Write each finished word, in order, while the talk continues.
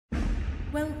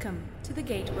Welcome to the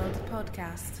GateWorld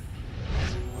podcast.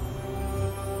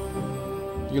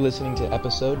 You're listening to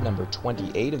episode number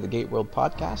 28 of the GateWorld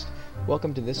podcast.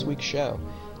 Welcome to this week's show.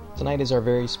 Tonight is our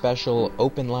very special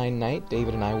open line night.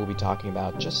 David and I will be talking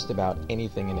about just about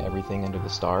anything and everything under the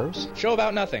stars. Show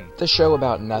about nothing. The show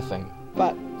about nothing.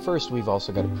 But first, we've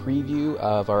also got a preview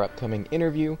of our upcoming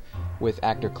interview with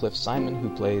actor Cliff Simon,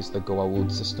 who plays the GateWorld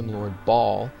System Lord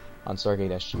Ball on Stargate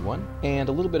SG-1, and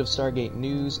a little bit of Stargate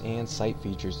news and site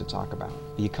features to talk about.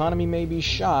 The economy may be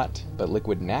shot, but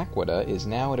liquid naquita is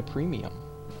now at a premium.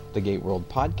 The GateWorld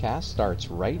podcast starts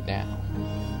right now.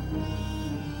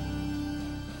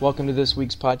 Welcome to this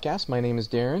week's podcast. My name is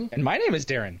Darren. And my name is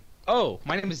Darren. Oh,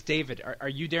 my name is David. Are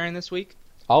you Darren this week?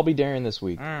 I'll be Darren this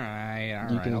week. All right.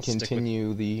 You can I'll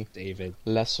continue the David.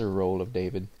 lesser role of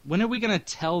David. When are we going to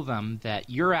tell them that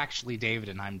you're actually David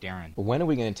and I'm Darren? When are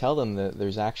we going to tell them that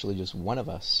there's actually just one of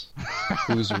us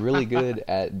who's really good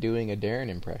at doing a Darren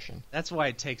impression? That's why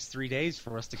it takes 3 days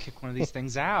for us to kick one of these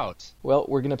things out. Well,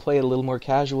 we're going to play it a little more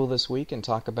casual this week and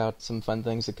talk about some fun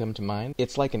things that come to mind.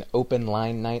 It's like an open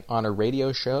line night on a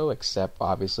radio show, except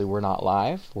obviously we're not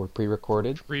live. We're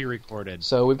pre-recorded. Pre-recorded.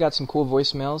 So we've got some cool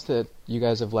voicemails that you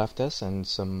guys have left us and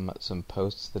some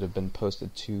posts that have been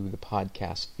posted to the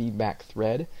podcast feedback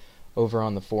thread over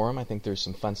on the forum. I think there's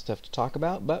some fun stuff to talk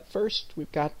about. But first,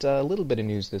 we've got a little bit of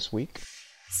news this week.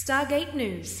 Stargate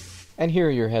News. And here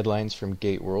are your headlines from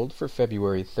GateWorld for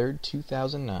February 3rd,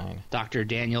 2009. Dr.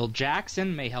 Daniel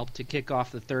Jackson may help to kick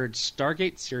off the third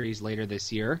Stargate series later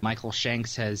this year. Michael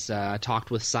Shanks has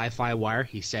talked with Sci-Fi Wire.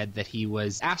 He said that he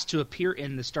was asked to appear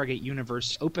in the Stargate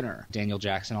Universe opener. Daniel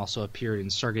Jackson also appeared in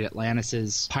Stargate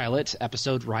Atlantis' pilot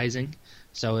episode, Rising.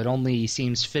 So it only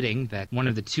seems fitting that one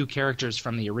of the two characters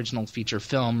from the original feature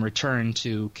film return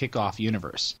to kick off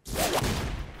Universe.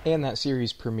 And that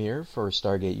series premiere for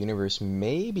Stargate Universe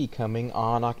may be coming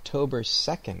on October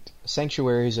 2nd.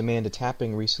 Sanctuary's Amanda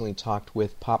Tapping recently talked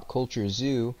with Pop Culture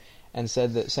Zoo and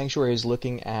said that Sanctuary is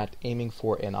looking at aiming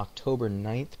for an October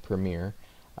 9th premiere,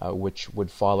 which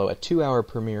would follow a 2-hour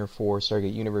premiere for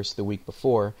Stargate Universe the week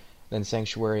before. Then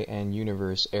Sanctuary and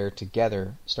Universe air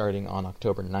together starting on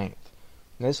October 9th.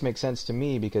 And this makes sense to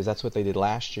me because that's what they did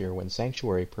last year when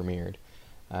Sanctuary premiered.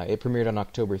 It premiered on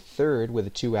October 3rd with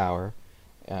a 2-hour,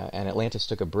 and Atlantis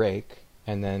took a break,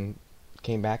 and then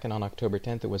came back, and on October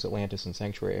 10th it was Atlantis and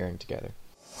Sanctuary airing together.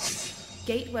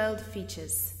 GateWorld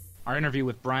features. Our interview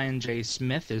with Brian J.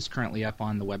 Smith is currently up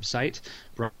on the website.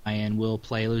 Brian will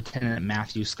play Lieutenant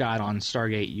Matthew Scott on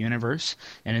Stargate Universe,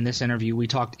 and in this interview we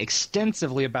talked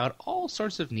extensively about all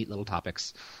sorts of neat little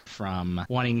topics, from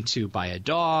wanting to buy a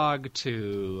dog,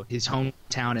 to his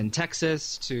hometown in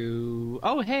Texas, to,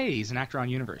 oh hey, he's an actor on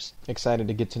Universe. Excited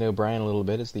to get to know Brian a little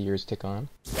bit as the years tick on.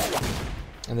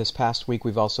 And this past week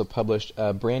we've also published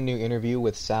a brand new interview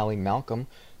with Sally Malcolm,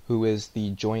 who is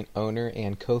the joint owner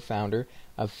and co-founder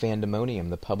of Fandemonium,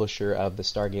 the publisher of the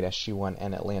Stargate SG-1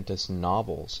 and Atlantis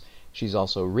novels. She's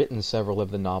also written several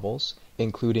of the novels,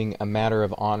 including A Matter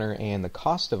of Honor and The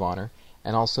Cost of Honor,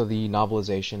 and also the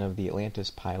novelization of the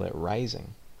Atlantis pilot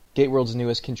Rising. GateWorld's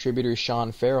newest contributor,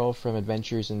 Sean Farrell from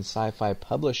Adventures in Sci-Fi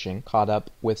Publishing, caught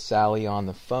up with Sally on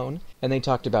the phone, and they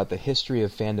talked about the history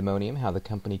of Fandemonium, how the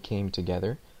company came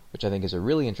together, which I think is a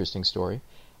really interesting story,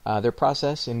 their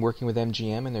process in working with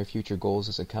MGM and their future goals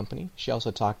as a company. She also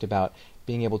talked about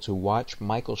being able to watch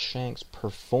Michael Shanks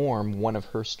perform one of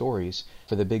her stories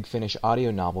for the Big Finish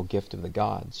audio novel Gift of the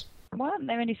Gods. Why aren't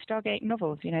there any Stargate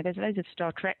novels? You know, there's loads of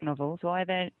Star Trek novels. Why are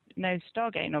there no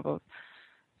Stargate novels?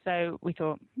 So we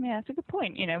thought, yeah, that's a good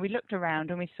point. You know, we looked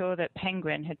around and we saw that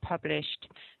Penguin had published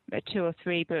 2 or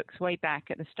 3 books way back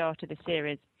at the start of the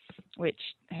series, which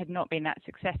had not been that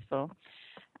successful.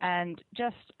 And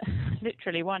just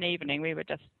literally one evening, we were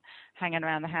just hanging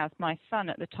around the house. My son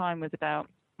at the time was about,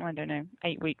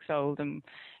 8 weeks old. And,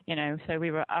 you know, so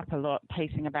we were up a lot,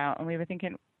 pacing about. And we were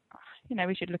thinking, you know,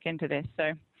 we should look into this.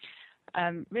 So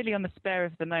really on the spur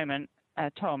of the moment,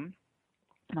 Tom,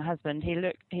 my husband, he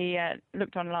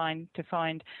looked online to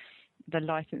find the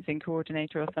licensing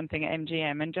coordinator or something at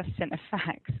MGM and just sent a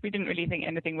fax. We didn't really think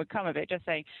anything would come of it, just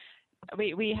saying,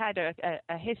 we had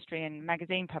a history in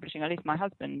magazine publishing, at least my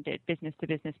husband did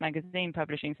business-to-business magazine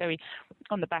publishing. So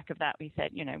on the back of that, we said,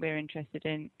 you know, we're interested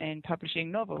in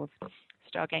publishing novels,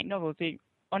 Stargate novels. We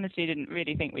honestly didn't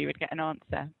really think we would get an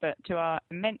answer. But to our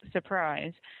immense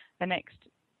surprise, the next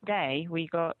day we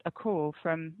got a call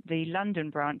from the London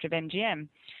branch of MGM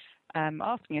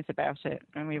asking us about it.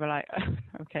 And we were like,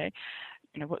 okay.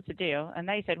 You know, what's the deal? And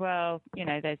they said, well, you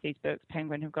know, there's these books,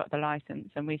 Penguin have got the license.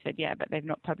 And we said, yeah, but they've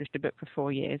not published a book for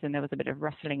 4 years. And there was a bit of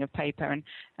rustling of paper.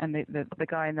 And the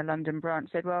guy in the London branch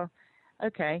said, well,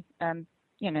 okay,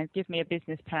 give me a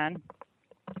business plan,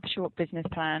 a short business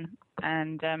plan,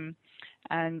 and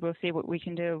we'll see what we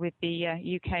can do with the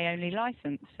UK-only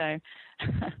license. So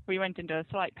we went into a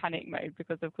slight panic mode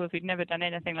because, of course, we'd never done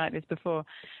anything like this before.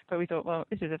 But we thought, well,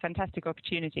 this is a fantastic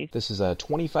opportunity. This is a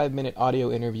 25-minute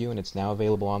audio interview, and it's now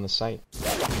available on the site.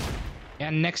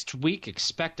 And next week,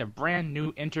 expect a brand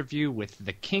new interview with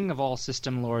the king of all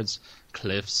system lords,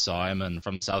 Cliff Simon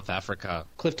from South Africa.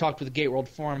 Cliff talked with the GateWorld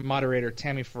Forum moderator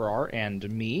Tammy Farrar and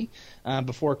me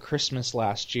before Christmas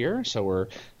last year, so we're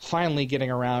finally getting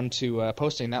around to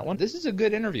posting that one. This is a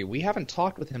good interview. We haven't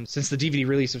talked with him since the DVD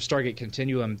release of Stargate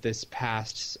Continuum this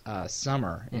past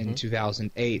summer in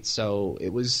 2008, so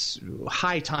it was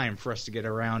high time for us to get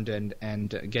around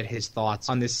and get his thoughts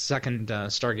on this second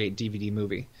Stargate DVD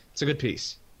movie. It's a good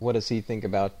piece. What does he think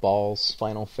about Ball's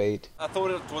final fate? I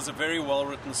thought it was a very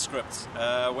well-written script.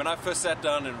 When I first sat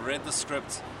down and read the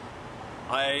script,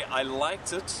 I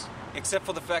liked it, except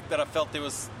for the fact that I felt there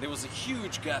was a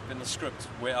huge gap in the script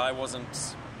where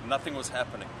nothing was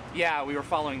happening. Yeah, we were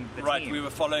following the Right, team. we were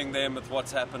following them with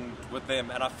what's happened with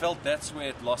them, and I felt that's where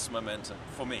it lost momentum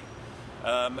for me.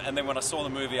 And then when I saw the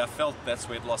movie, I felt that's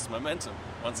where it lost momentum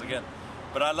once again.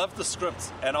 But I loved the script,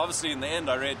 and obviously in the end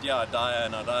I read, I die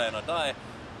and I die and I die.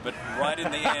 But right in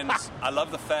the end, I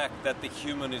love the fact that the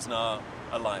human is now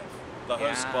alive. The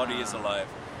host body is alive.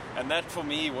 And that for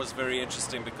me was very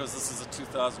interesting because this is a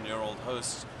 2,000-year-old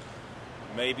host.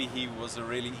 Maybe he was a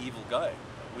really evil guy.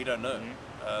 We don't know.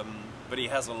 But he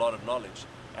has a lot of knowledge.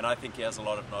 And I think he has a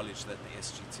lot of knowledge that the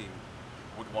SG team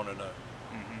would want to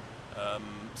know.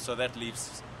 So that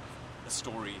leaves a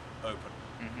story open.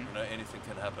 Anything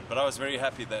can happen. But I was very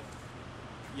happy that,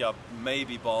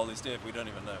 maybe Ball is dead. We don't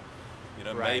even know.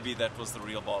 Maybe that was the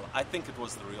real Ball. I think it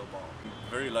was the real Ball.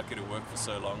 I'm very lucky to work for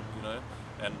so long,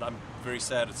 and I'm very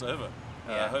sad it's over.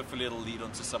 Hopefully it'll lead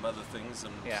on to some other things,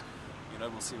 and,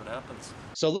 we'll see what happens.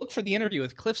 So look for the interview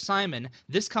with Cliff Simon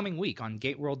this coming week on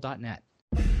GateWorld.net.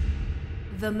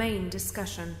 The main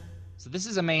discussion. So this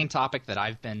is a main topic that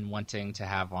I've been wanting to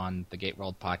have on the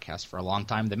GateWorld podcast for a long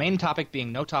time. The main topic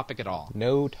being no topic at all.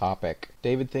 No topic.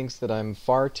 David thinks that I'm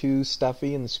far too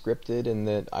stuffy and scripted and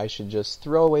that I should just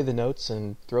throw away the notes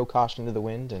and throw caution to the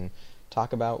wind and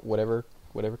talk about whatever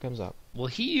comes up. Well,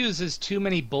 he uses too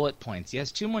many bullet points. He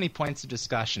has too many points of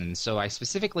discussion. So I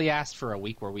specifically asked for a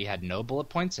week where we had no bullet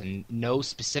points and no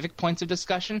specific points of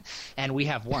discussion. And we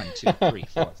have 1, 2, 3,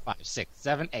 4, 5, 6,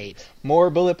 7, 8. More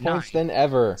bullet points 9, than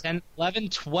ever. 10,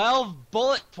 11, 12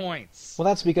 bullet points. Well,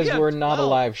 that's because We have we're not a 12.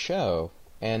 live show.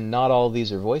 And not all of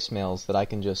these are voicemails that I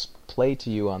can just play to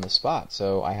you on the spot.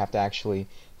 So I have to actually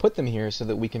put them here so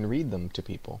that we can read them to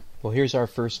people. Well, here's our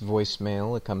first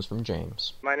voicemail. It comes from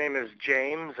James. My name is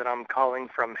James, and I'm calling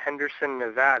from Henderson,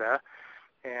 Nevada.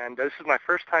 And this is my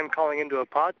first time calling into a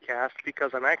podcast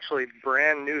because I'm actually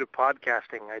brand new to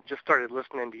podcasting. I just started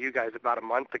listening to you guys about a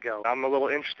month ago. I'm a little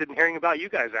interested in hearing about you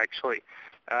guys, actually.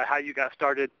 How you got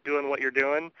started doing what you're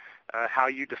doing, how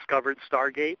you discovered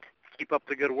Stargate. Keep up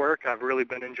the good work. I've really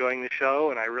been enjoying the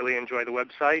show, and I really enjoy the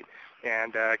website.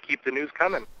 And keep the news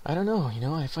coming. I don't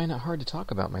know. I find it hard to talk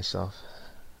about myself.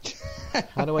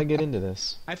 How do I get into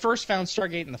this? I first found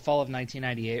Stargate in the fall of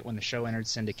 1998 when the show entered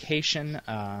syndication.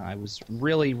 I was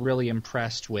really, really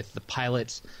impressed with the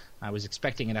pilot. I was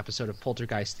expecting an episode of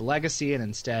Poltergeist: The Legacy, and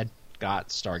instead got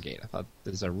Stargate. I thought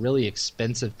this is a really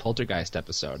expensive Poltergeist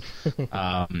episode.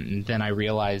 Then I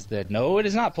realized that no, it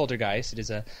is not Poltergeist. It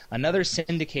is another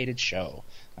syndicated show.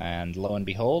 And lo and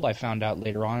behold, I found out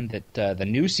later on that the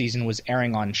new season was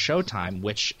airing on Showtime,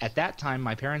 which at that time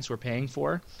my parents were paying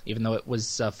for, even though it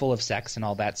was full of sex and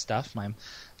all that stuff. My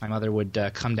mother would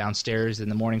come downstairs in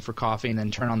the morning for coffee and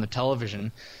then turn on the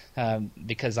television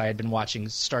because I had been watching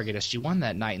Stargate SG-1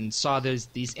 that night and saw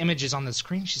these images on the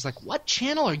screen. She's like, "What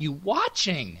channel are you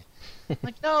watching?" I'm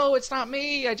like, "No, it's not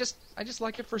me. I just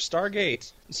like it for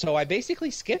Stargate." So I basically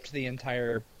skipped the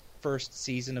entire first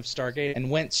season of Stargate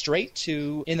and went straight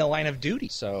to In the Line of Duty.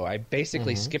 So I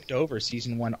basically skipped over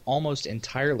season 1 almost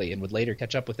entirely and would later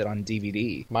catch up with it on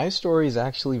DVD. My story is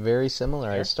actually very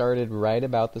similar. Sure. I started right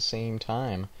about the same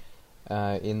time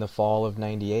in the fall of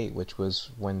 98, which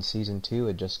was when season 2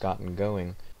 had just gotten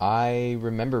going. I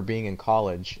remember being in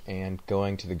college and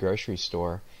going to the grocery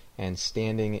store and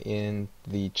standing in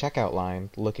the checkout line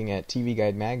looking at TV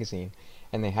Guide magazine,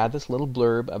 and they had this little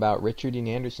blurb about Richard Dean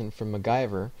Anderson from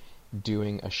MacGyver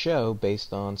doing a show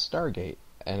based on Stargate.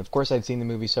 And of course I'd seen the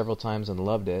movie several times and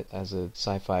loved it as a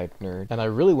sci-fi nerd. And I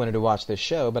really wanted to watch this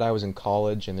show, but I was in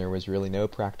college and there was really no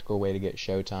practical way to get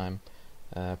Showtime.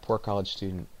 Poor college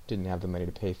student, didn't have the money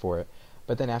to pay for it.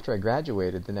 But then after I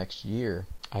graduated the next year,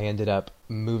 I ended up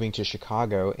moving to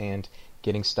Chicago and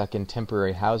getting stuck in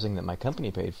temporary housing that my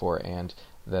company paid for, and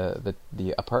the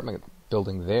apartment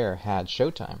building there had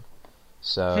Showtime.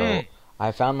 So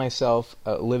I found myself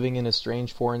living in a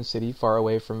strange foreign city, far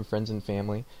away from friends and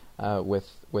family,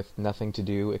 with nothing to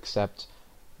do except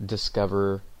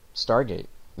discover Stargate.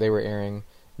 They were airing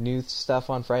new stuff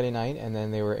on Friday night, and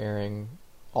then they were airing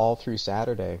all through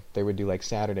Saturday. They would do like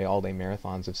Saturday all-day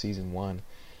marathons of Season 1.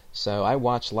 So I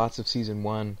watched lots of Season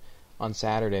 1 on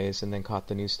Saturdays and then caught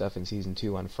the new stuff in Season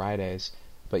 2 on Fridays.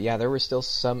 But yeah, there were still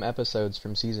some episodes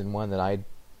from Season 1 that I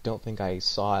don't think I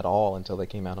saw at all until they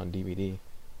came out on DVD.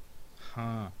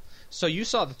 Huh. So you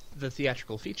saw the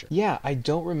theatrical feature? Yeah, I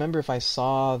don't remember if I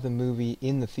saw the movie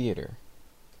in the theater.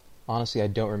 Honestly, I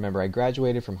don't remember. I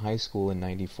graduated from high school in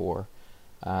 '94,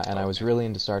 and I was really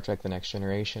into Star Trek The Next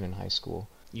Generation in high school.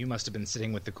 You must have been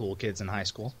sitting with the cool kids in high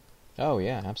school. Oh,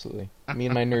 yeah, absolutely. Me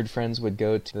and my nerd friends would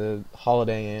go to the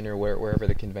Holiday Inn or wherever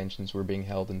the conventions were being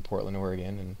held in Portland,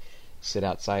 Oregon, and sit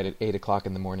outside at 8 o'clock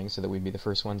in the morning so that we'd be the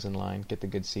first ones in line, get the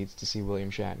good seats to see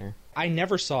William Shatner. I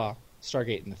never saw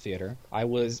Stargate in the theater. I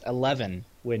was 11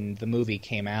 when the movie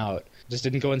came out. Just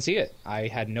didn't go and see it. I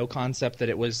had no concept that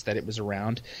it was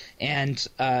around. And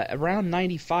around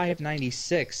 95,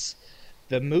 96,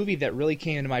 the movie that really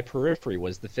came into my periphery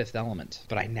was The Fifth Element.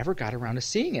 But I never got around to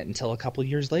seeing it until a couple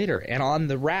years later. And on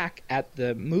the rack at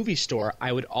the movie store,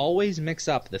 I would always mix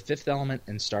up The Fifth Element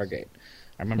and Stargate.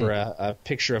 I remember a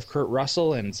picture of Kurt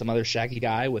Russell and some other shaggy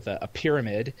guy with a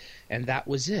pyramid, and that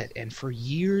was it. And for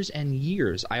years and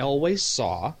years, I always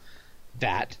saw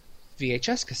that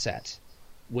VHS cassette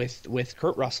with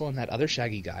Kurt Russell and that other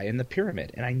shaggy guy in the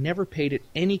pyramid, and I never paid it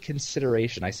any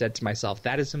consideration. I said to myself,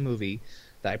 that is a movie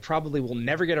that I probably will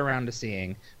never get around to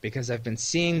seeing because I've been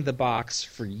seeing the box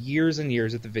for years and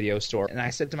years at the video store, and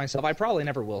I said to myself, I probably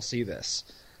never will see this.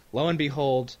 Lo and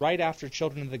behold, right after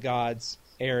Children of the Gods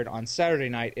aired on Saturday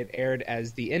night, it aired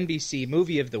as the NBC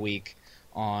Movie of the Week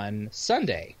on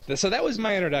Sunday. So that was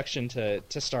my introduction to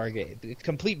Stargate. The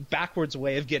complete backwards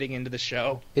way of getting into the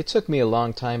show. It took me a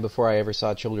long time before I ever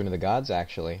saw Children of the Gods,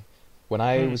 actually. When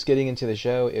I was getting into the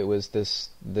show, it was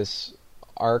this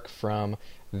arc from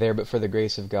There But For the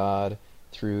Grace of God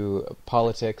through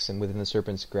politics and Within the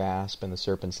Serpent's Grasp and the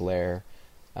Serpent's Lair.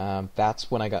 That's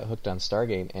when I got hooked on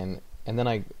Stargate, and then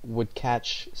I would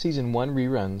catch Season 1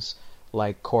 reruns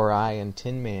like Core Eye and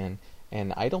Tin Man,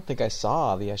 and I don't think I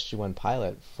saw the SG-1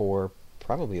 pilot for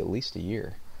probably at least a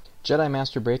year. Jedi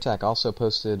Master Braytak also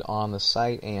posted on the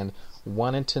site and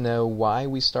wanted to know why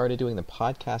we started doing the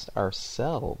podcast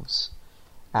ourselves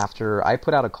after I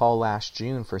put out a call last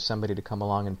June for somebody to come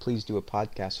along and please do a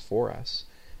podcast for us.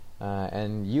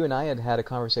 And you and I had a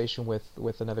conversation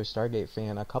with another Stargate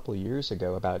fan a couple of years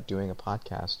ago about doing a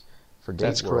podcast for GateWorld.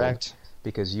 That's correct.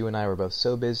 Because you and I were both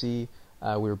so busy.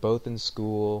 We were both in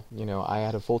school. You know, I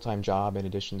had a full-time job in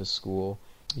addition to school.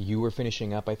 You were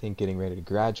finishing up, I think, getting ready to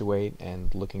graduate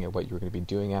and looking at what you were going to be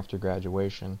doing after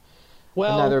graduation.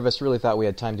 Well, and neither of us really thought we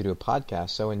had time to do a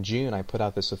podcast. So in June, I put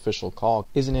out this official call.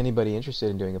 Isn't anybody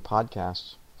interested in doing a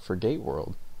podcast for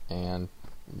GateWorld? And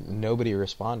nobody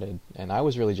responded. And I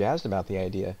was really jazzed about the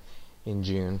idea in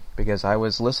June because I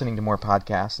was listening to more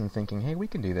podcasts and thinking, hey, we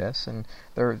can do this. And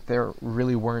there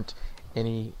really weren't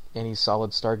any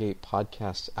solid Stargate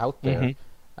podcasts out there.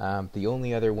 The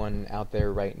only other one out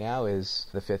there right now is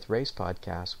the Fifth Race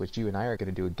podcast, which you and I are going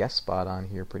to do a guest spot on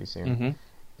here pretty soon.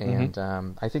 And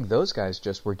I think those guys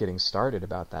just were getting started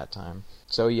about that time.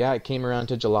 So yeah, it came around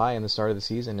to July and the start of the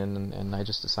season, and I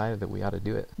just decided that we ought to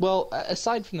do it. Well,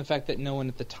 aside from the fact that no one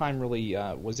at the time really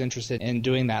was interested in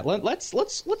doing that, let's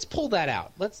pull that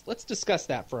out. Let's discuss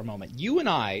that for a moment. You and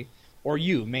I, or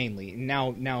you mainly,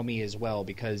 now me as well,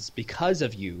 because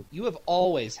of you have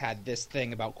always had this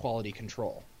thing about quality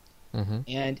control.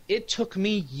 And it took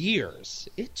me years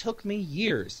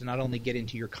to not only get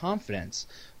into your confidence,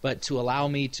 but to allow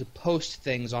me to post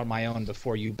things on my own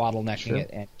before you bottlenecking it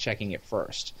and checking it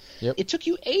first. It took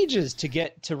you ages to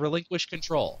get to relinquish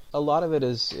control. A lot of it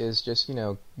is just,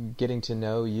 getting to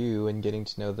know you and getting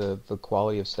to know the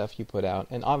quality of stuff you put out.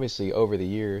 And obviously over the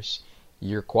years,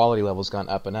 your quality level's gone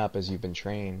up and up as you've been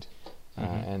trained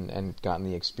and gotten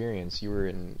the experience. You were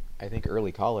in, I think,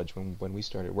 early college when we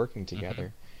started working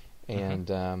together.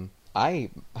 And I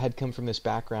had come from this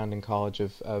background in college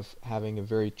of having a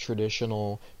very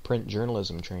traditional print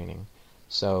journalism training.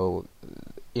 So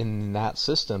in that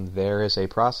system, there is a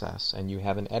process, and you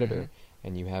have an editor,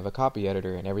 and you have a copy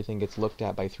editor, and everything gets looked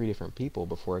at by 3 different people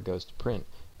before it goes to print.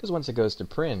 Because once it goes to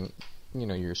print,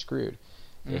 you're screwed.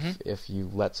 If you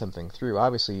let something through.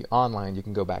 Obviously, online, you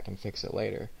can go back and fix it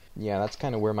later. Yeah, that's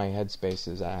kind of where my headspace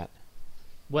is at.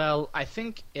 Well, I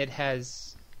think it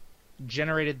has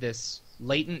generated this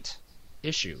latent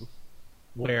issue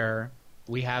where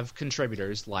we have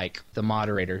contributors like the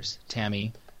moderators,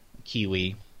 Tammy,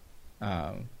 Kiwi,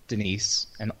 Denise,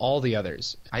 and all the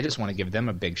others. I just want to give them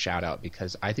a big shout out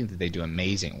because I think that they do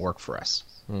amazing work for us.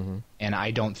 Mm-hmm. And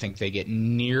I don't think they get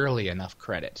nearly enough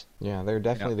credit. Yeah, they're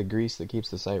definitely the grease that keeps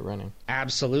the site running.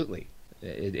 Absolutely.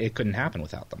 It couldn't happen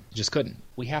without them. It just couldn't.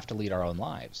 We have to lead our own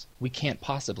lives. We can't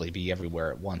possibly be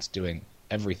everywhere at once doing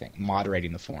everything,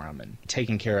 moderating the forum and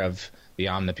taking care of the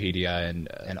Omnipedia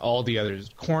and all the other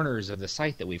corners of the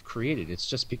site that we've created. It's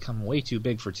just become way too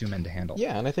big for two men to handle.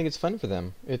 Yeah, and I think it's fun for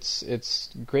them.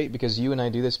 It's great because you and I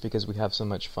do this because we have so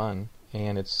much fun,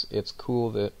 and it's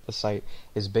cool that the site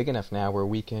is big enough now where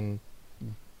we can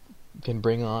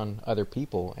bring on other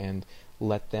people and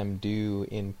let them do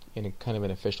in a kind of an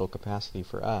official capacity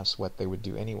for us what they would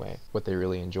do anyway, what they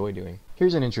really enjoy doing.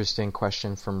 Here's an interesting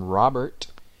question from Robert.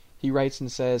 He writes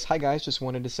and says, "Hi guys, just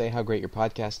wanted to say how great your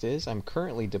podcast is. I'm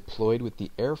currently deployed with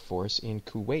the Air Force in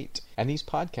Kuwait, and these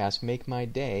podcasts make my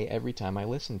day every time I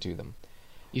listen to them."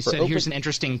 You said here's an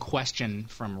interesting question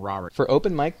from Robert. For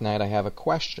open mic night, I have a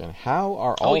question. How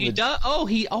are all I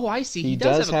see. He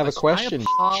does have a question.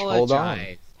 I apologize. Hold on.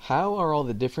 How are all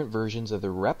the different versions of the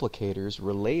replicators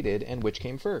related, and which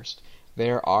came first?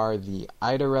 There are the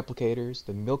Ida replicators,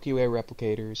 the Milky Way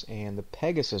replicators, and the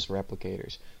Pegasus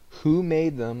replicators. Who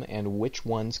made them, and which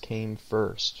ones came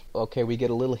first? Okay, we get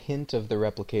a little hint of the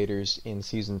replicators in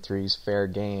Season 3's Fair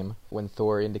Game, when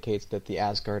Thor indicates that the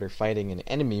Asgard are fighting an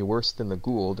enemy worse than the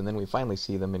Goa'uld, and then we finally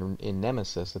see them in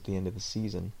Nemesis at the end of the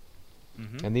season.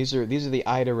 Mm-hmm. And these are the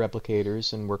Ida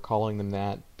replicators, and we're calling them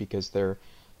that because they're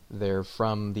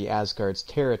from the Asgard's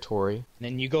territory. And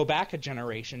then you go back a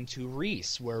generation to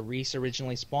Reese, where Reese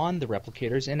originally spawned the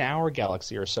replicators in our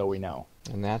galaxy, or so we know.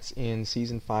 And that's in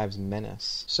Season 5's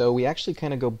Menace. So we actually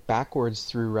kind of go backwards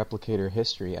through replicator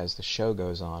history as the show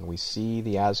goes on. We see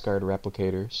the Asgard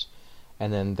replicators,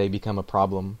 and then they become a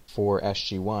problem for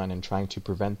SG-1 and trying to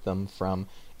prevent them from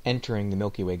entering the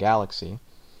Milky Way galaxy.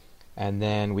 And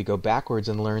then we go backwards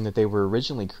and learn that they were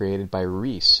originally created by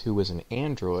Reese, who was an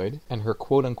android, and her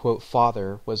quote-unquote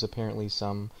father was apparently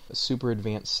some super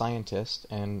advanced scientist,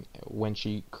 and when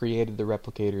she created the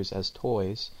replicators as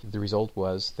toys, the result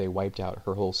was they wiped out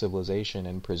her whole civilization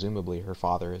and presumably her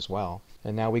father as well.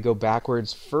 And now we go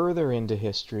backwards further into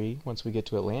history, once we get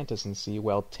to Atlantis and see,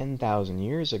 well, 10,000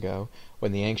 years ago,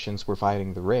 when the Ancients were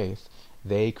fighting the Wraith,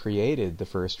 they created the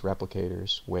first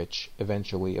replicators, which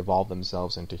eventually evolved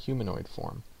themselves into humanoid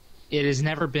form. It has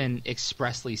never been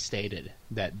expressly stated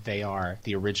that they are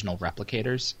the original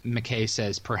replicators. McKay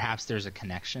says perhaps there's a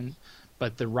connection,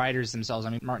 but the writers themselves,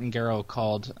 Martin Garrow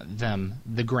called them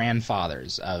the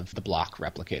grandfathers of the block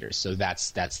replicators, so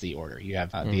that's the order. You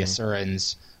have the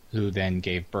Asurans, who then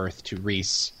gave birth to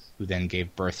Reese, who then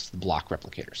gave birth to the block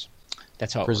replicators.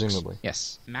 That's how it presumably works.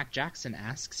 Yes. Mac Jackson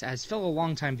asks, as fellow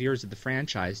longtime viewers of the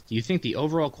franchise, do you think the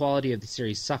overall quality of the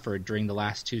series suffered during the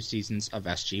last two seasons of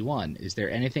SG-1? Is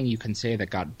there anything you can say that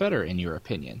got better in your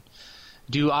opinion?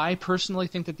 Do I personally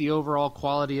think that the overall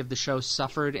quality of the show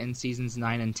suffered in seasons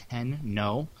 9 and 10?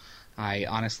 No. I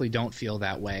honestly don't feel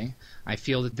that way. I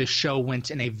feel that the show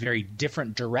went in a very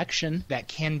different direction that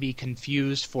can be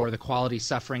confused for the quality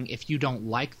suffering if you don't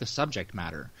like the subject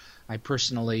matter. I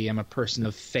personally am a person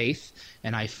of faith,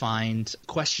 and I find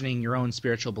questioning your own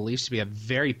spiritual beliefs to be a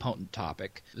very potent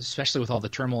topic, especially with all the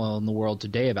turmoil in the world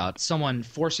today about someone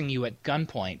forcing you at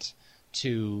gunpoint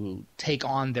to take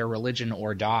on their religion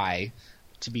or die,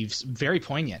 to be very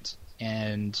poignant.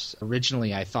 And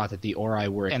originally I thought that the Ori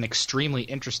were an extremely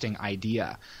interesting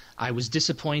idea. I was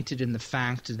disappointed in the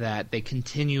fact that they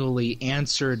continually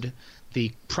answered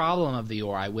the problem of the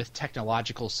Ori with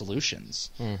technological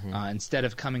solutions. Instead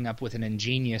of coming up with an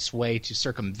ingenious way to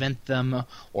circumvent them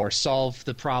or solve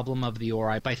the problem of the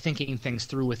Ori by thinking things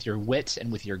through with your wit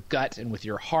and with your gut and with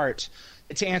your heart,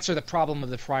 to answer the problem of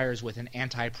the Priors with an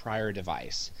anti-Prior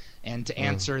device, and to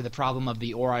answer the problem of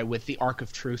the Ori with the Ark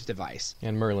of Truth device.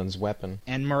 And Merlin's weapon.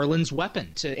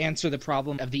 To answer the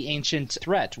problem of the ancient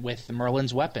threat with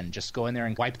Merlin's weapon. Just go in there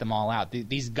and wipe them all out.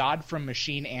 These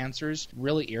God-from-machine answers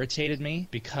really irritated me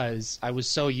because I was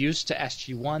so used to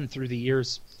SG-1 through the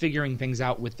years figuring things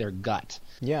out with their gut.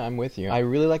 Yeah, I'm with you. I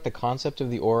really like the concept of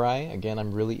the Ori. Again,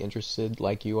 I'm really interested,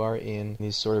 like you are, in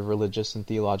these sort of religious and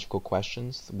theological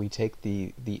questions. We take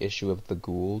the issue of the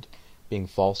Goa'uld being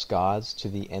false gods to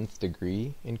the nth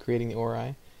degree in creating the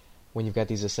Ori, when you've got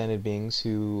these ascended beings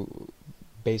who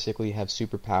basically have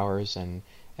superpowers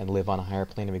and live on a higher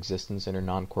plane of existence and are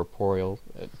non-corporeal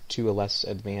to a less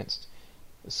advanced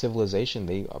civilization,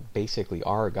 they basically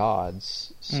are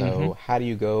gods. So how do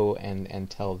you go and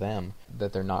tell them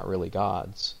that they're not really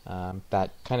gods?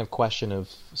 That kind of question of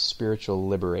spiritual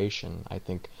liberation, I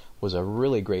think, was a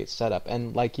really great setup.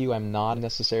 And like you, I'm not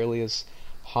necessarily as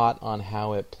hot on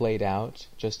how it played out,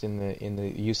 just in the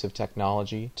use of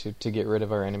technology to get rid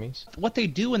of our enemies. What they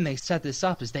do when they set this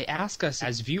up is they ask us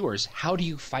as viewers, how do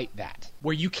you fight that?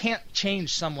 Where you can't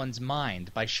change someone's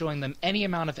mind by showing them any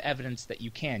amount of evidence that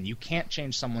you can. You can't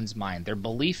change someone's mind. Their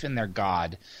belief in their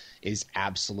God is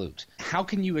absolute. How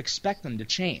can you expect them to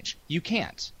change? You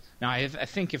can't. Now, I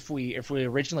think if we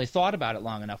originally thought about it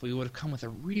long enough, we would have come with a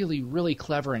really, really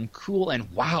clever and cool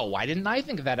and wow, why didn't I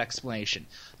think of that explanation?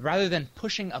 Rather than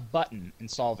pushing a button and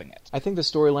solving it. I think the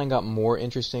storyline got more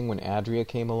interesting when Adria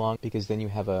came along, because then you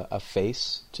have a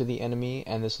face to the enemy,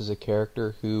 and this is a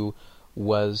character who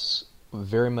was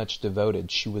very much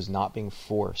devoted. She was not being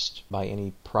forced by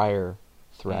any prior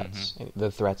threats,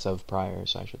 the threats of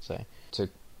priors, I should say, to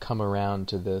come around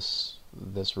to this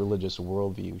religious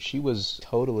worldview. She was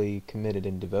totally committed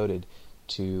and devoted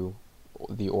to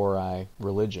the Ori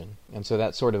religion. And so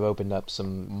that sort of opened up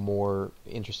some more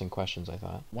interesting questions, I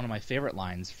thought. One of my favorite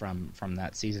lines from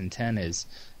that season 10 is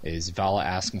Vala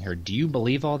asking her, do you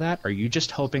believe all that? Or are you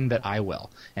just hoping that I will?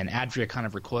 And Adria kind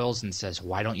of recoils and says,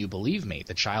 why don't you believe me?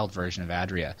 The child version of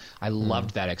Adria. I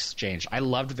loved that exchange. I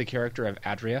loved the character of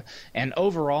Adria. And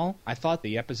overall, I thought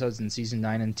the episodes in season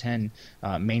 9 and 10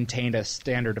 maintained a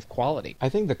standard of quality. I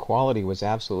think the quality was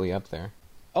absolutely up there.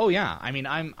 Oh yeah, I mean,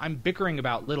 I'm bickering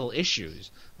about little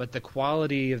issues, but the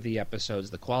quality of the episodes,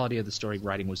 the quality of the story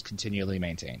writing was continually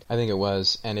maintained. I think it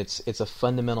was, and it's a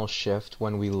fundamental shift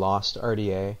when we lost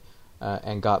RDA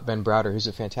and got Ben Browder, who's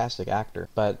a fantastic actor.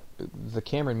 But the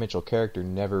Cameron Mitchell character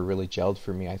never really gelled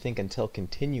for me, I think, until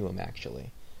Continuum,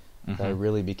 actually. That I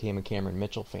really became a Cameron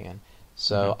Mitchell fan.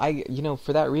 So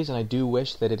for that reason, I do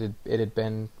wish that it had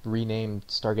been renamed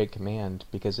Stargate Command,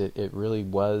 because it really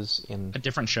was in a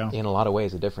different show. In a lot of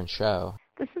ways, a different show.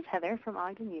 This is Heather from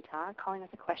Ogden, Utah, calling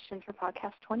with a question for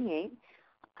Podcast 28.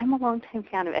 I'm a longtime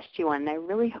fan of SG-1, and I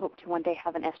really hope to one day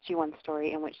have an SG-1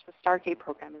 story in which the Stargate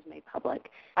program is made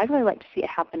public. I'd really like to see it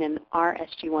happen in our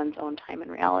SG-1's own time and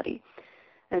reality.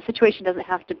 And the situation doesn't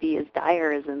have to be as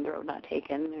dire as in The Road Not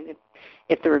Taken. I mean,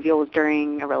 if the reveal was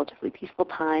during a relatively peaceful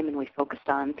time and we focused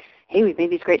on, hey, we've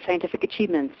made these great scientific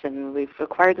achievements and we've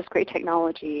acquired this great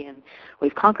technology and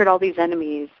we've conquered all these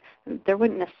enemies, there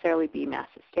wouldn't necessarily be mass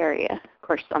hysteria. Of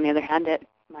course, on the other hand, it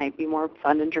might be more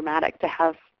fun and dramatic to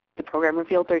have the program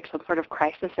revealed during some sort of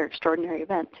crisis or extraordinary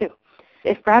event, too.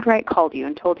 If Brad Wright called you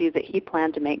and told you that he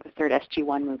planned to make the third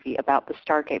SG-1 movie about the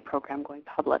Stargate program going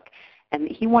public, and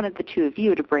he wanted the two of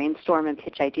you to brainstorm and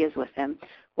pitch ideas with him,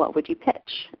 what would you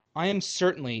pitch? I am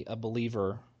certainly a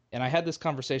believer, and I had this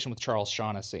conversation with Charles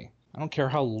Shaughnessy. I don't care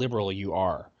how liberal you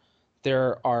are.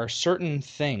 There are certain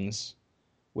things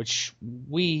which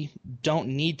we don't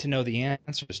need to know the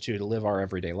answers to live our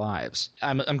everyday lives.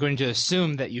 I'm going to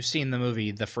assume that you've seen the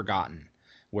movie The Forgotten,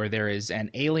 where there is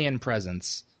an alien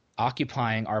presence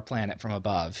occupying our planet from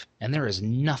above, and there is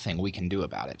nothing we can do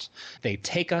about it. They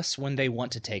take us when they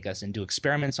want to take us and do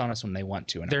experiments on us when they want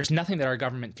to. And there's nothing that our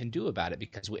government can do about it,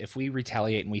 because if we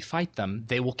retaliate and we fight them,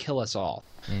 they will kill us all.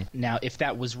 Now, if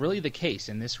that was really the case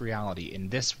in this reality, in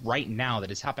this right now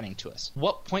that is happening to us,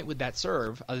 what point would that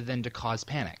serve other than to cause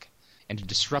panic and to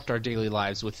disrupt our daily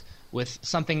lives with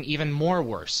something even more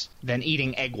worse than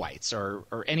eating egg whites or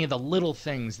any of the little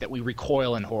things that we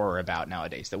recoil in horror about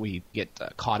nowadays, that we get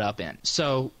caught up in.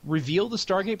 So, reveal the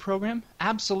Stargate program?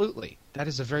 Absolutely. That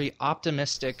is a very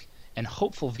optimistic and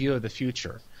hopeful view of the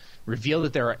future. Reveal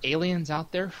that there are aliens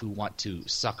out there who want to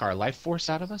suck our life force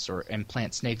out of us or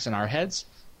implant snakes in our heads?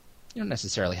 You don't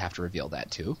necessarily have to reveal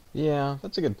that, too. Yeah,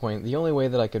 that's a good point. The only way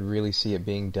that I could really see it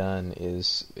being done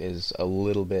is a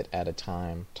little bit at a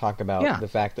time. Talk about the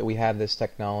fact that we have this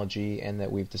technology and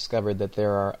that we've discovered that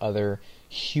there are other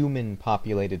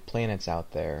human-populated planets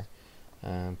out there.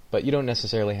 But you don't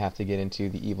necessarily have to get into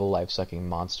the evil life-sucking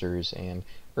monsters and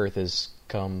Earth has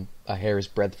come a hair's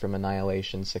breadth from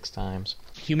annihilation 6 times.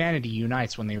 Humanity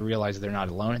unites when they realize they're not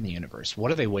alone in the universe.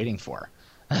 What are they waiting for?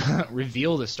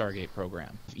 Reveal the Stargate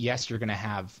program. Yes, you're going to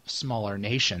have smaller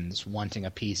nations wanting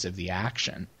a piece of the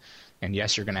action. And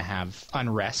yes, you're going to have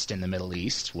unrest in the Middle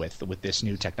East with this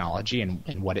new technology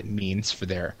and what it means for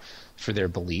their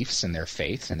beliefs and their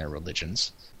faith and their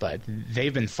religions. But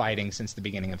they've been fighting since the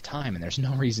beginning of time, and there's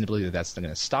no reason to believe that that's going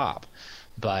to stop.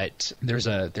 But there's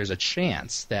a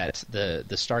chance that the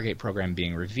Stargate program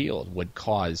being revealed would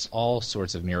cause all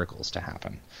sorts of miracles to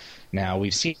happen. Now,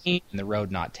 we've seen in The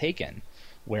Road Not Taken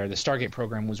where the Stargate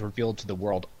program was revealed to the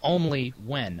world only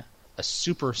when a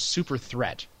super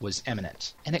threat was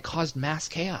imminent, and it caused mass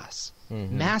chaos.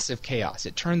 Massive chaos.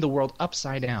 It turned the world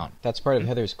upside down. That's part of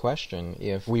Heather's question.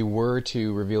 If we were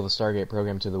to reveal the Stargate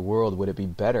program to the world, would it be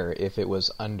better if it was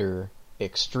under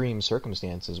extreme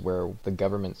circumstances where the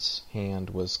government's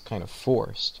hand was kind of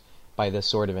forced by this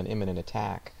sort of an imminent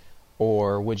attack?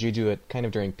 Or would you do it kind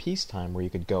of during peacetime where you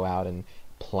could go out and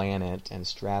plan it and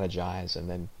strategize and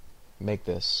then make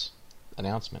this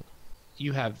announcement?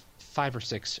 You have 5 or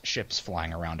 6 ships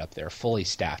flying around up there, fully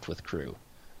staffed with crew.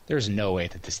 There's no way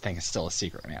that this thing is still a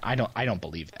secret, man. I don't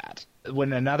believe that.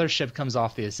 When another ship comes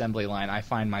off the assembly line, I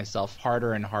find myself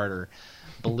harder and harder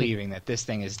believing that this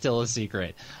thing is still a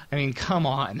secret. I mean, come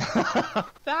on.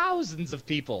 Thousands of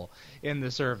people in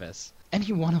the service,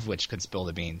 any one of which could spill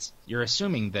the beans. You're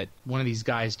assuming that one of these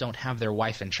guys don't have their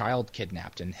wife and child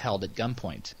kidnapped and held at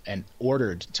gunpoint and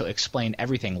ordered to explain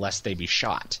everything lest they be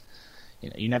shot.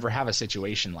 You never have a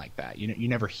situation like that. You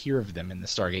never hear of them in the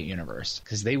Stargate universe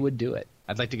because they would do it.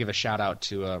 I'd like to give a shout out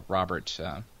to Robert.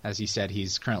 As he said,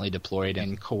 he's currently deployed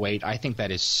in Kuwait. I think that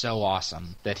is so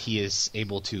awesome that he is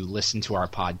able to listen to our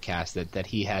podcast, that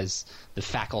he has the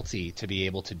faculty to be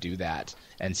able to do that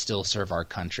and still serve our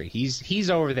country.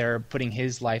 He's over there putting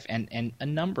his life, and a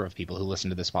number of people who listen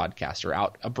to this podcast are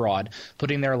out abroad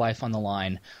putting their life on the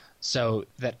line so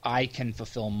that I can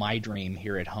fulfill my dream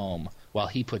here at home while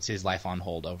he puts his life on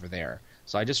hold over there.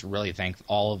 So I just really thank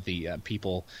all of the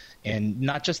people in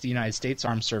not just the United States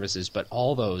Armed Services, but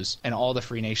all those and all the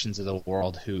free nations of the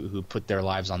world who put their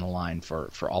lives on the line for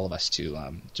all of us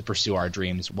to pursue our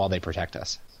dreams while they protect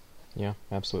us. Yeah,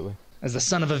 absolutely. As the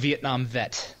son of a Vietnam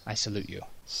vet, I salute you.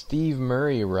 Steve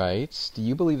Murray writes, do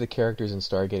you believe the characters in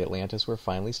Stargate Atlantis were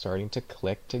finally starting to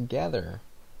click together?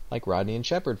 Like Rodney and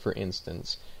Shepard, for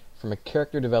instance. From a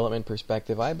character development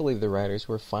perspective, I believe the writers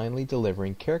were finally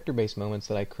delivering character-based moments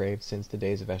that I craved since the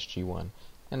days of SG-1.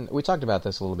 And we talked about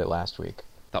this a little bit last week.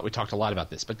 Thought we talked a lot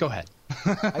about this, but go ahead.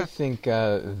 I think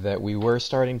that we were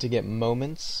starting to get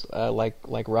moments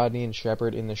like Rodney and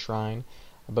Shepard in the Shrine,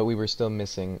 but we were still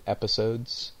missing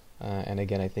episodes. And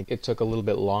again, I think it took a little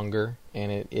bit longer,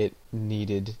 and it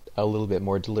needed a little bit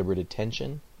more deliberate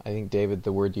attention. I think, David,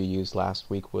 the word you used last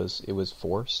week was it was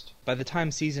forced. By the time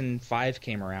Season 5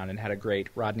 came around and had a great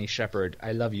Rodney Shepard,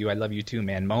 I love you too,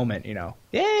 man, moment,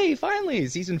 yay, finally,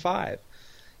 Season 5.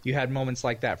 You had moments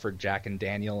like that for Jack and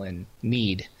Daniel and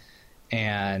Need.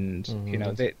 And,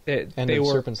 they were...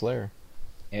 Serpent's Lair.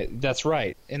 That's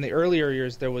right. In the earlier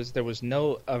years, there was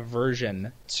no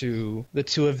aversion to the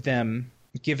two of them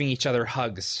giving each other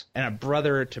hugs in a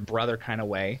brother-to-brother kind of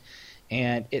way.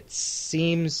 And it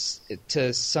seems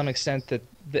to some extent that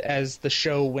as the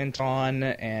show went on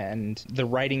and the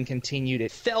writing continued,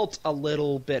 it felt a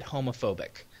little bit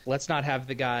homophobic. Let's not have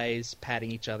the guys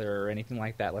patting each other or anything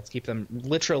like that. Let's keep them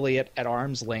literally at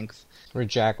arm's length. Where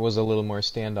Jack was a little more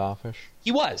standoffish.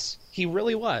 He was. He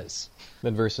really was.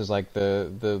 But versus like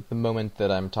the moment that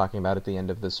I'm talking about at the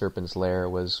end of the Serpent's Lair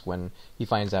was when he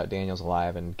finds out Daniel's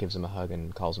alive and gives him a hug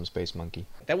and calls him Space Monkey.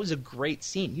 That was a great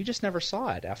scene. You just never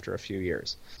saw it after a few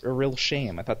years. A real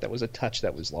shame. I thought that was a touch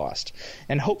that was lost.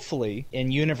 And hopefully,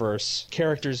 in universe,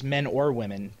 characters, men or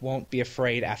women, won't be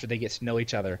afraid after they get to know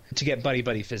each other to get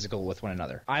buddy-buddy physical with one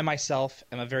another. I myself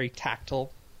am a very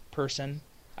tactile person.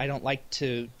 I don't like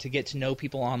to get to know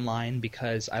people online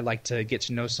because I like to get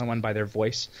to know someone by their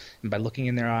voice and by looking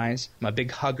in their eyes. I'm a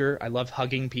big hugger. I love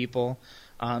hugging people.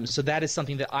 So that is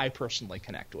something that I personally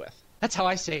connect with. That's how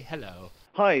I say hello.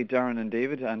 Hi, Darren and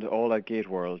David and all at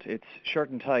GateWorld. It's Shirt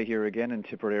and Tie here again in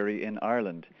Tipperary in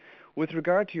Ireland. With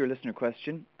regard to your listener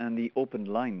question and the open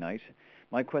line night,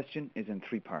 my question is in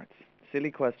 3 parts.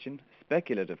 Silly question,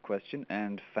 speculative question,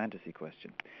 and fantasy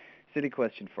question. Silly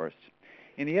question first.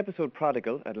 In the episode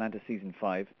Prodigal, Atlanta Season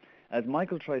 5, as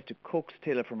Michael tries to coax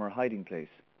Taylor from her hiding place,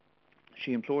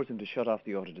 she implores him to shut off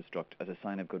the autodestruct as a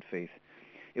sign of good faith.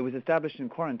 It was established in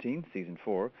Quarantine, Season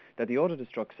 4, that the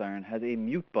autodestruct siren has a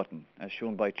mute button, as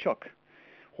shown by Chuck.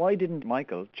 Why didn't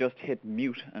Michael just hit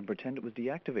mute and pretend it was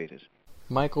deactivated?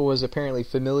 Michael was apparently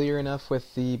familiar enough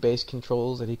with the base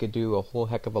controls that he could do a whole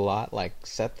heck of a lot, like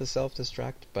set the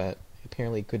self-destruct, but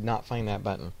apparently could not find that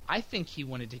button. I think he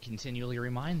wanted to continually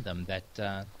remind them that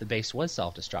the base was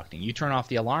self-destructing. You turn off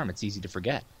the alarm, it's easy to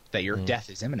forget that your death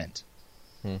is imminent.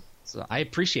 So I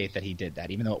appreciate that he did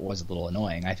that, even though it was a little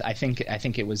annoying. I think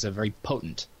it was a very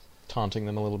potent. Taunting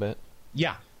them a little bit.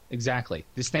 Yeah, exactly.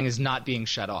 This thing is not being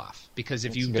shut off, because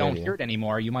if you don't hear it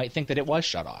anymore, you might think that it was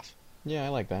shut off. Yeah, I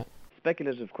like that.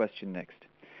 Speculative question next.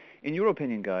 In your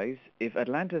opinion, guys, if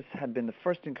Atlantis had been the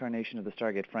first incarnation of the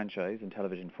Stargate franchise in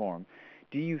television form,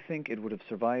 do you think it would have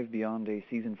survived beyond a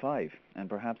season 5 and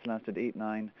perhaps lasted 8,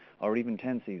 9, or even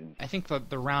 10 seasons? I think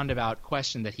the roundabout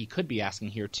question that he could be asking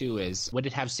here, too, is would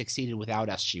it have succeeded without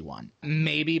SG-1?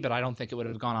 Maybe, but I don't think it would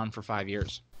have gone on for 5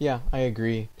 years. Yeah, I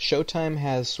agree. Showtime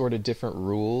has sort of different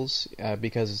rules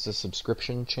because it's a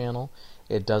subscription channel.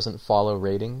 It doesn't follow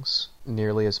ratings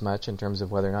nearly as much in terms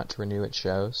of whether or not to renew its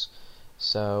shows.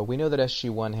 So we know that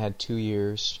SG-1 had 2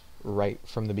 years right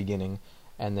from the beginning,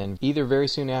 and then either very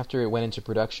soon after it went into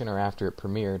production or after it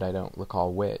premiered, I don't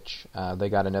recall which, they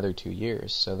got another 2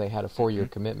 years. So they had a 4-year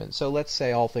commitment. So let's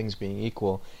say all things being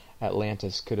equal,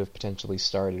 Atlantis could have potentially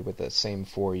started with the same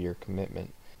 4-year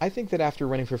commitment. I think that after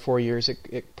running for 4 years,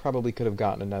 it probably could have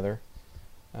gotten another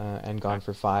and gone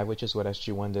for 5, which is what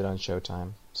SG-1 did on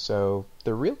Showtime. So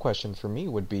the real question for me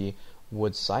would be,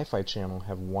 would Sci-Fi Channel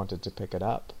have wanted to pick it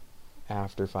up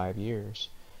after 5 years?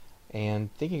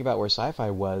 And thinking about where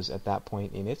Sci-Fi was at that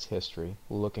point in its history,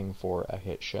 looking for a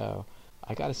hit show,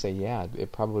 I gotta say, yeah,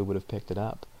 it probably would have picked it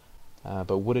up.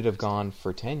 But would it have gone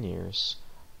for 10 years?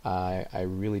 I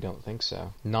really don't think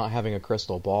so. Not having a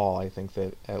crystal ball, I think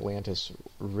that Atlantis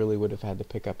really would have had to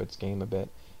pick up its game a bit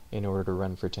in order to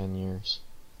run for 10 years.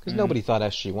 Because nobody thought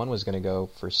SG-1 was going to go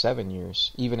for 7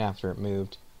 years, even after it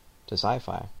moved to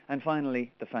Sci-Fi. And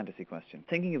finally, the fantasy question.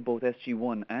 Thinking of both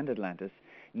SG-1 and Atlantis,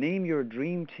 name your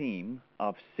dream team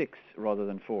of 6 rather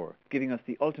than 4, giving us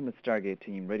the ultimate Stargate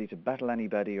team ready to battle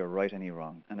anybody or right any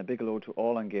wrong. And a big hello to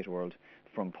all on GateWorld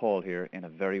from Paul here in a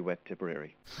very wet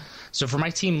Tipperary. So for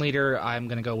my team leader, I'm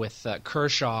going to go with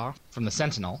Kershaw from the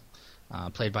Sentinel,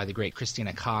 played by the great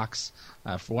Christina Cox.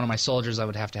 For one of my soldiers, I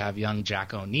would have to have young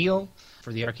Jack O'Neill.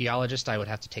 For the archaeologist, I would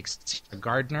have to take Sarah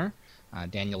Gardner,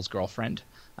 Daniel's girlfriend.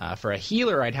 For a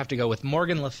healer, I'd have to go with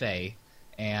Morgan Le Fay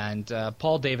and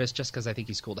Paul Davis, just because I think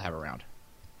he's cool to have around.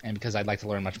 And because I'd like to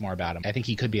learn much more about him. I think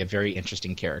he could be a very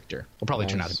interesting character. Will probably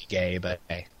turn out to be gay, but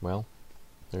hey. Well,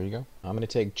 there you go. I'm going to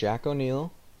take Jack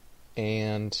O'Neill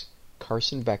and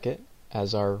Carson Beckett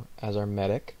as our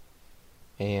medic.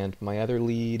 And my other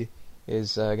lead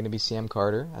is going to be Sam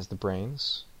Carter as the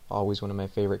brains. Always one of my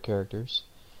favorite characters.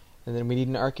 And then we need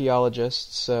an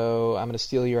archaeologist, so I'm going to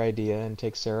steal your idea and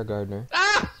take Sarah Gardner.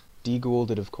 Ah!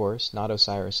 De-Goulded, of course, not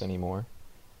Osiris anymore.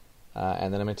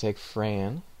 And then I'm going to take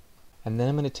Fran. And then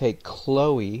I'm going to take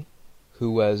Chloe,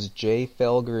 who was Jay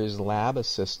Felger's lab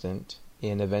assistant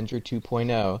in Avenger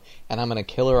 2.0, and I'm going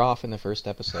to kill her off in the first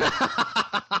episode.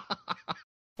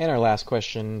 And our last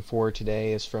question for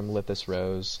today is from Lithus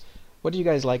Rose. What do you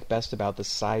guys like best about the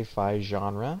sci-fi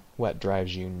genre? What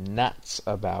drives you nuts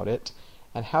about it?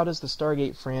 And how does the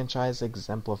Stargate franchise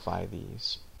exemplify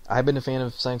these? I've been a fan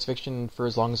of science fiction for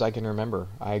as long as I can remember.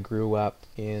 I grew up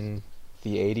in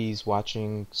the 80s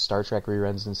watching Star Trek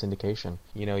reruns and syndication.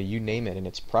 You know, you name it, and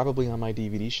it's probably on my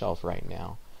DVD shelf right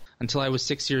now. Until I was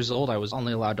 6 years old, I was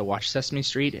only allowed to watch Sesame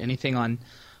Street, anything on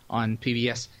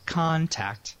PBS,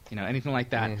 Contact, anything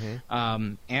like that,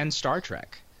 and Star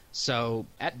Trek. So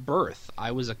at birth,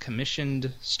 I was a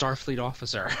commissioned Starfleet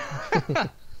officer.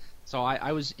 So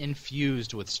I was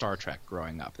infused with Star Trek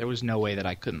growing up. There was no way that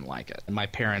I couldn't like it. And my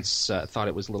parents thought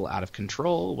it was a little out of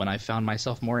control when I found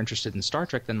myself more interested in Star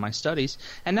Trek than my studies.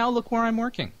 And now look where I'm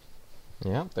working.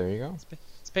 Yeah, there you go.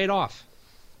 It's paid off.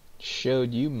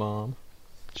 Showed you, Mom.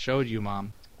 Showed you,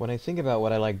 Mom. When I think about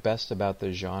what I like best about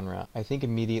the genre, I think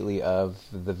immediately of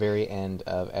the very end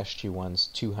of SG-1's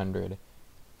 200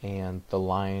 and the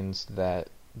lines that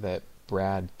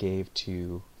Brad gave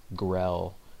to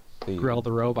Grell. Grell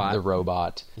the robot. The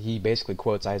robot. He basically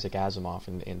quotes Isaac Asimov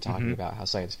in talking about how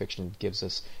science fiction gives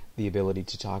us the ability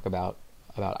to talk about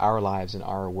our lives and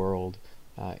our world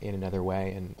in another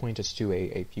way and point us to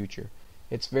a future.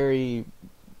 It's very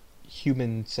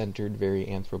human-centered, very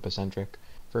anthropocentric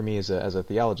for me as a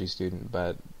theology student,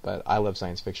 but I love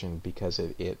science fiction because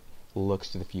it looks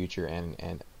to the future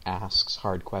and asks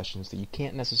hard questions that you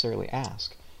can't necessarily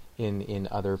ask in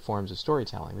other forms of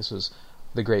storytelling. This was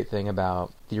the great thing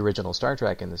about the original Star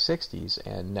Trek in the 60s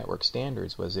and network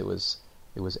standards was it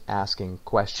was asking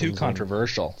questions. Too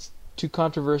controversial. Too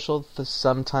controversial,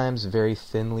 sometimes very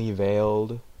thinly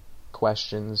veiled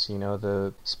questions.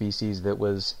 The species that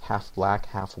was half black,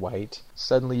 half white.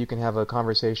 Suddenly you can have a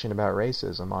conversation about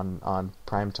racism on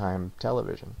primetime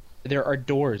television. There are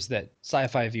doors that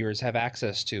sci-fi viewers have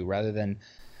access to rather than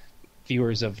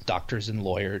viewers of doctors and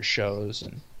lawyers shows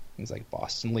and things like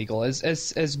Boston Legal.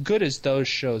 As good as those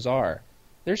shows are,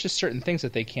 there's just certain things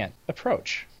that they can't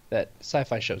approach that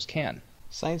sci-fi shows can.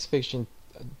 Science fiction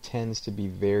tends to be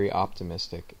very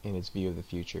optimistic in its view of the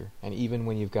future, and even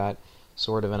when you've got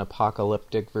sort of an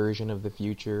apocalyptic version of the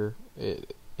future,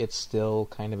 it's still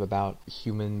kind of about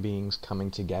human beings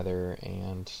coming together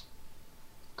and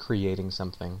creating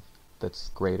something that's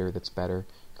greater, that's better,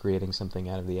 creating something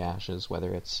out of the ashes,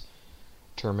 whether it's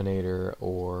Terminator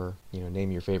or,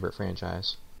 name your favorite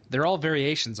franchise. They're all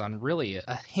variations on really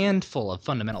a handful of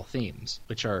fundamental themes,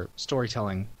 which are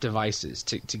storytelling devices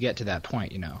to get to that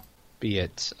point, be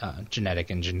it genetic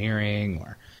engineering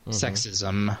or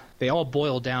sexism. They all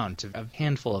boil down to a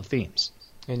handful of themes.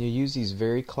 And you use these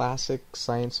very classic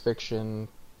science fiction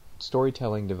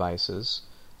storytelling devices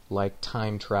like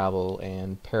time travel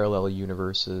and parallel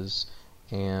universes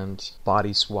and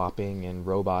body swapping and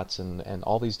robots and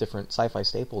all these different sci-fi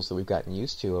staples that we've gotten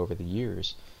used to over the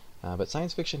years. But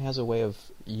science fiction has a way of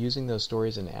using those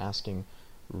stories and asking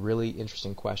really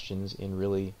interesting questions in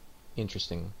really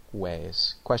interesting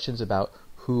ways. Questions about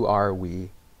who are we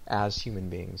as human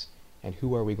beings and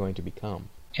who are we going to become.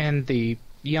 And the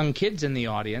young kids in the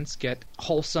audience get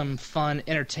wholesome, fun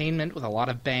entertainment with a lot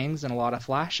of bangs and a lot of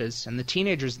flashes. And the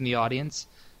teenagers in the audience,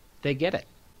 they get it.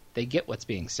 They get what's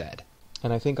being said.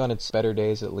 And I think on its better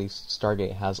days, at least,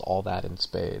 Stargate has all that in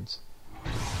spades.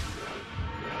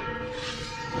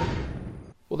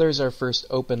 Well, there's our first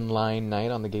open line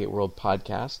night on the GateWorld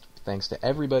podcast. Thanks to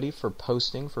everybody for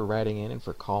posting, for writing in, and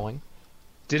for calling.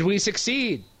 Did we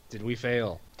succeed? Did we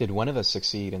fail? Did one of us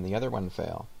succeed and the other one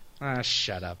fail?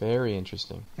 Shut up. Very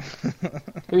interesting.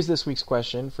 Here's this week's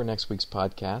question for next week's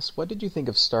podcast. What did you think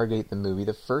of Stargate the movie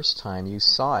the first time you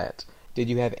saw it? Did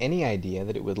you have any idea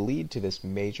that it would lead to this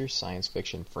major science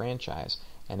fiction franchise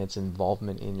and its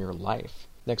involvement in your life?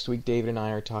 Next week, David and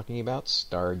I are talking about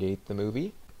Stargate the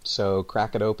movie. So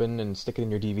crack it open and stick it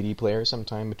in your DVD player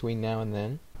sometime between now and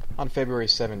then. On February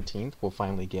 17th, we'll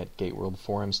finally get GateWorld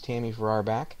Forum's Tammy Farrar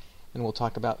back, and we'll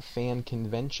talk about fan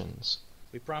conventions.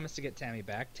 We promise to get Tammy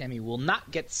back. Tammy will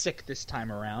not get sick this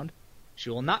time around. She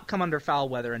will not come under foul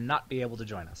weather and not be able to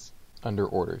join us. Under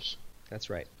orders. That's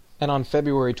right. And on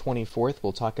February 24th,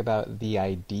 we'll talk about the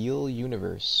ideal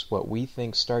universe, what we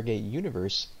think Stargate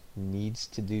Universe needs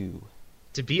to do.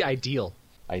 To be ideal.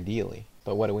 Ideally.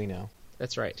 But what do we know?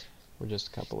 That's right. We're just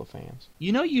a couple of fans.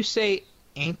 You say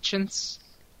ancients,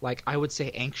 like I would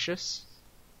say anxious.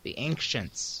 The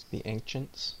ancients. The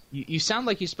ancients? You sound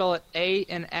like you spell it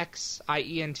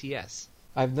A-N-X-I-E-N-T-S.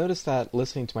 I've noticed that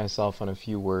listening to myself on a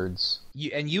few words.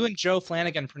 You and Joe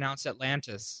Flanagan pronounce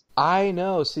Atlantis. I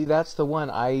know. See, that's the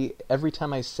one. Every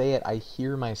time I say it, I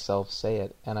hear myself say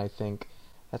it, and I think,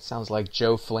 that sounds like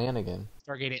Joe Flanagan.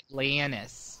 Stargate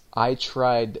Atlantis. I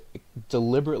tried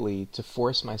deliberately to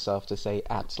force myself to say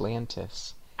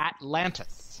Atlantis.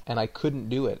 Atlantis. And I couldn't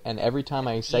do it. And every time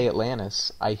I say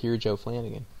Atlantis, I hear Joe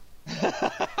Flanagan.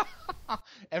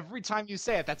 Every time you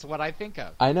say it, that's what I think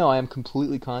of. I know. I am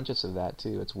completely conscious of that,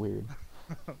 too. It's weird.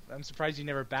 I'm surprised you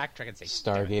never backtrack and say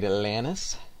Stargate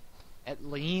Atlantis.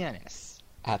 Atlantis.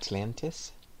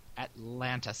 Atlantis.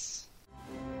 Atlantis.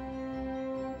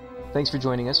 Thanks for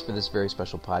joining us for this very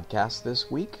special podcast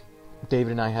this week.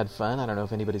 David and I had fun. I don't know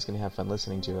if anybody's going to have fun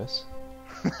listening to us.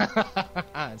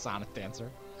 It's an honest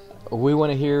answer. We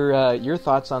want to hear your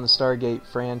thoughts on the Stargate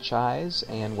franchise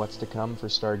and what's to come for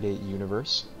Stargate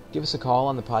Universe. Give us a call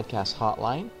on the podcast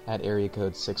hotline at area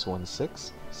code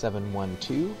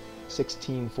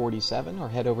 616-712-1647 or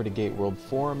head over to GateWorld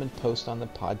Forum and post on the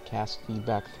podcast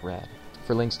feedback thread.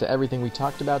 For links to everything we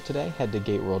talked about today, head to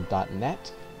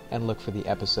gateworld.net and look for the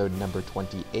episode number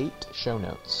 28 show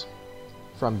notes.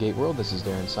 From GateWorld, this is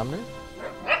Darren Sumner.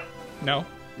 No,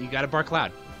 you gotta bark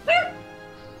loud.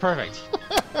 Perfect.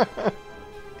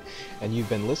 And you've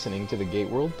been listening to the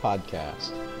GateWorld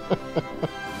podcast.